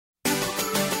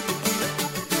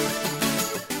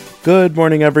Good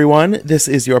morning, everyone. This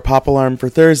is your Pop Alarm for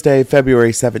Thursday,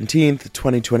 February 17th,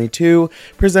 2022,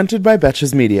 presented by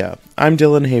Betches Media. I'm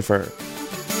Dylan Hafer.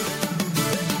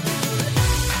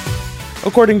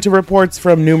 According to reports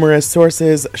from numerous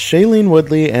sources, Shailene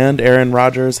Woodley and Aaron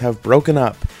Rodgers have broken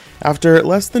up after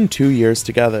less than 2 years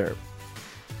together.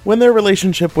 When their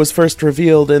relationship was first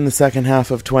revealed in the second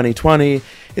half of 2020,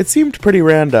 it seemed pretty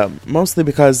random, mostly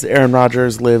because Aaron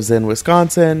Rodgers lives in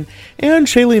Wisconsin, and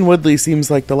Shailene Woodley seems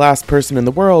like the last person in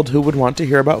the world who would want to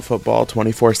hear about football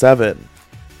 24/7.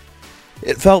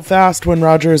 It felt fast when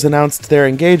Rodgers announced their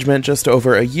engagement just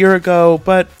over a year ago,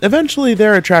 but eventually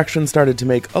their attraction started to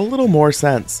make a little more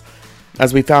sense.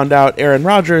 As we found out, Aaron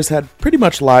Rodgers had pretty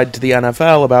much lied to the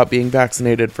NFL about being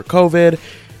vaccinated for COVID,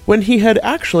 when he had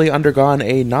actually undergone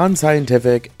a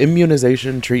non-scientific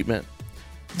immunization treatment.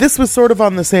 This was sort of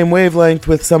on the same wavelength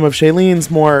with some of Shailene's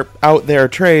more out-there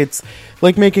traits,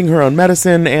 like making her own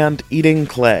medicine and eating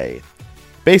clay.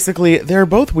 Basically, they're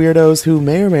both weirdos who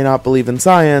may or may not believe in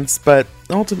science, but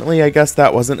ultimately I guess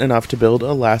that wasn't enough to build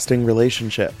a lasting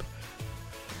relationship.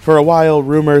 For a while,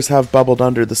 rumors have bubbled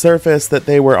under the surface that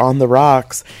they were on the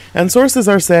rocks, and sources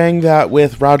are saying that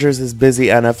with Rodgers'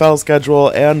 busy NFL schedule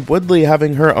and Woodley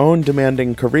having her own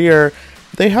demanding career,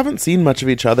 they haven't seen much of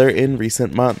each other in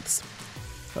recent months.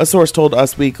 A source told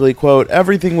Us Weekly, quote,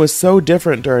 "Everything was so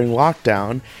different during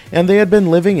lockdown, and they had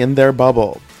been living in their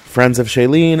bubble. Friends of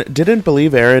Shailene didn't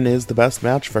believe Aaron is the best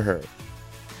match for her."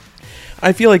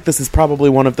 I feel like this is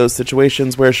probably one of those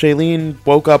situations where Shailene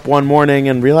woke up one morning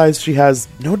and realized she has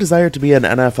no desire to be an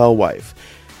NFL wife.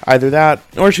 Either that,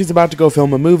 or she's about to go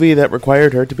film a movie that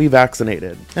required her to be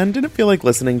vaccinated, and didn't feel like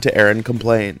listening to Aaron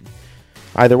complain.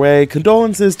 Either way,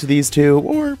 condolences to these two,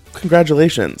 or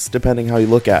congratulations, depending how you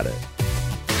look at it.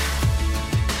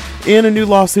 In a new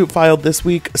lawsuit filed this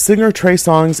week, singer Trey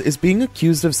Songz is being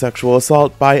accused of sexual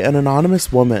assault by an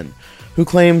anonymous woman who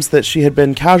claims that she had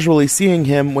been casually seeing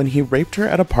him when he raped her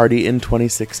at a party in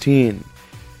 2016.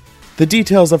 The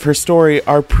details of her story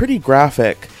are pretty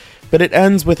graphic, but it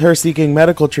ends with her seeking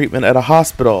medical treatment at a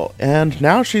hospital, and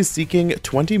now she's seeking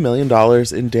 $20 million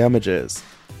in damages.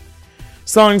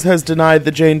 Songz has denied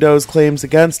the Jane Doe's claims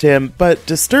against him, but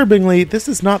disturbingly, this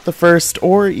is not the first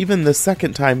or even the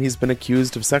second time he's been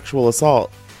accused of sexual assault.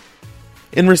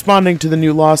 In responding to the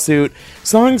new lawsuit,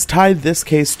 Songz tied this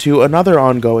case to another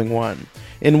ongoing one,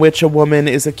 in which a woman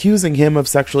is accusing him of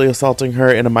sexually assaulting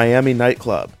her in a Miami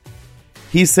nightclub.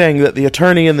 He's saying that the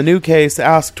attorney in the new case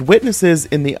asked witnesses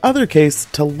in the other case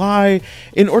to lie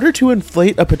in order to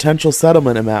inflate a potential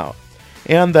settlement amount,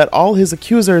 and that all his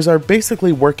accusers are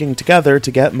basically working together to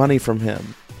get money from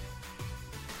him.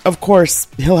 Of course,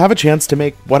 he'll have a chance to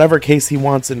make whatever case he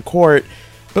wants in court,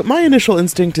 but my initial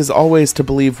instinct is always to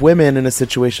believe women in a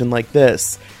situation like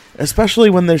this, especially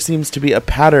when there seems to be a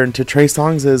pattern to Trey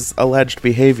Songz' alleged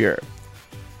behavior.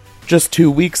 Just 2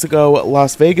 weeks ago,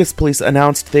 Las Vegas police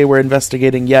announced they were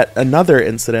investigating yet another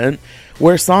incident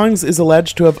where Songz is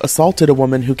alleged to have assaulted a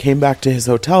woman who came back to his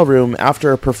hotel room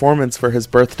after a performance for his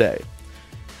birthday.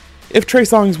 If Trey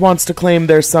Songz wants to claim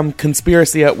there's some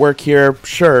conspiracy at work here,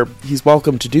 sure, he's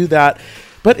welcome to do that,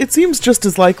 but it seems just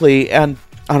as likely, and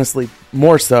honestly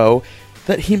more so,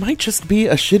 that he might just be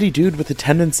a shitty dude with a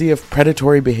tendency of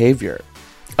predatory behavior.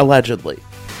 Allegedly.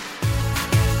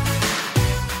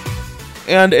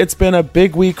 And it's been a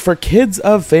big week for kids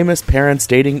of famous parents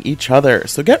dating each other,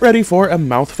 so get ready for a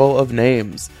mouthful of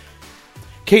names.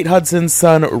 Kate Hudson's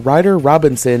son, Ryder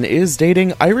Robinson, is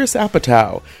dating Iris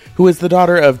Apatow, who is the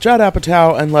daughter of Judd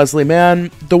Apatow and Leslie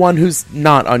Mann, the one who's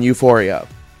not on Euphoria.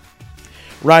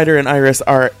 Ryder and Iris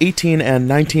are 18 and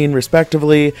 19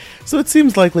 respectively, so it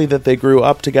seems likely that they grew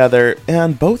up together,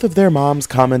 and both of their moms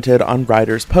commented on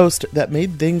Ryder's post that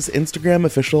made things Instagram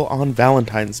official on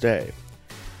Valentine's Day.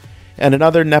 And in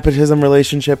other nepotism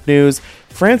relationship news,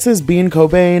 Frances Bean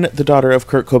Cobain, the daughter of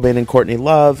Kurt Cobain and Courtney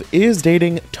Love, is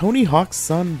dating Tony Hawk's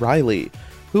son Riley,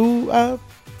 who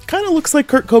kind of looks like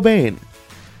Kurt Cobain.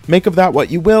 Make of that what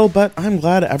you will, but I'm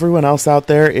glad everyone else out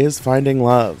there is finding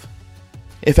love.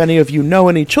 If any of you know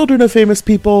any children of famous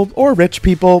people, or rich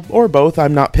people, or both,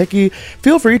 I'm not picky,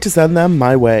 feel free to send them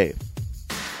my way.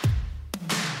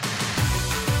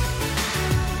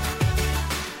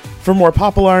 For more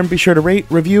Pop Alarm, be sure to rate,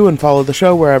 review, and follow the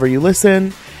show wherever you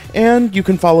listen, and you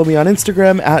can follow me on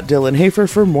Instagram at Dylan Hafer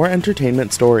for more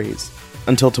entertainment stories.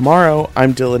 Until tomorrow,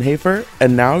 I'm Dylan Hafer,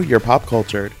 and now you're pop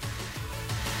cultured.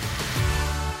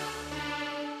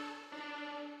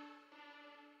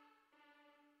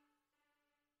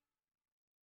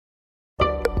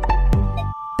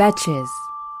 Betches.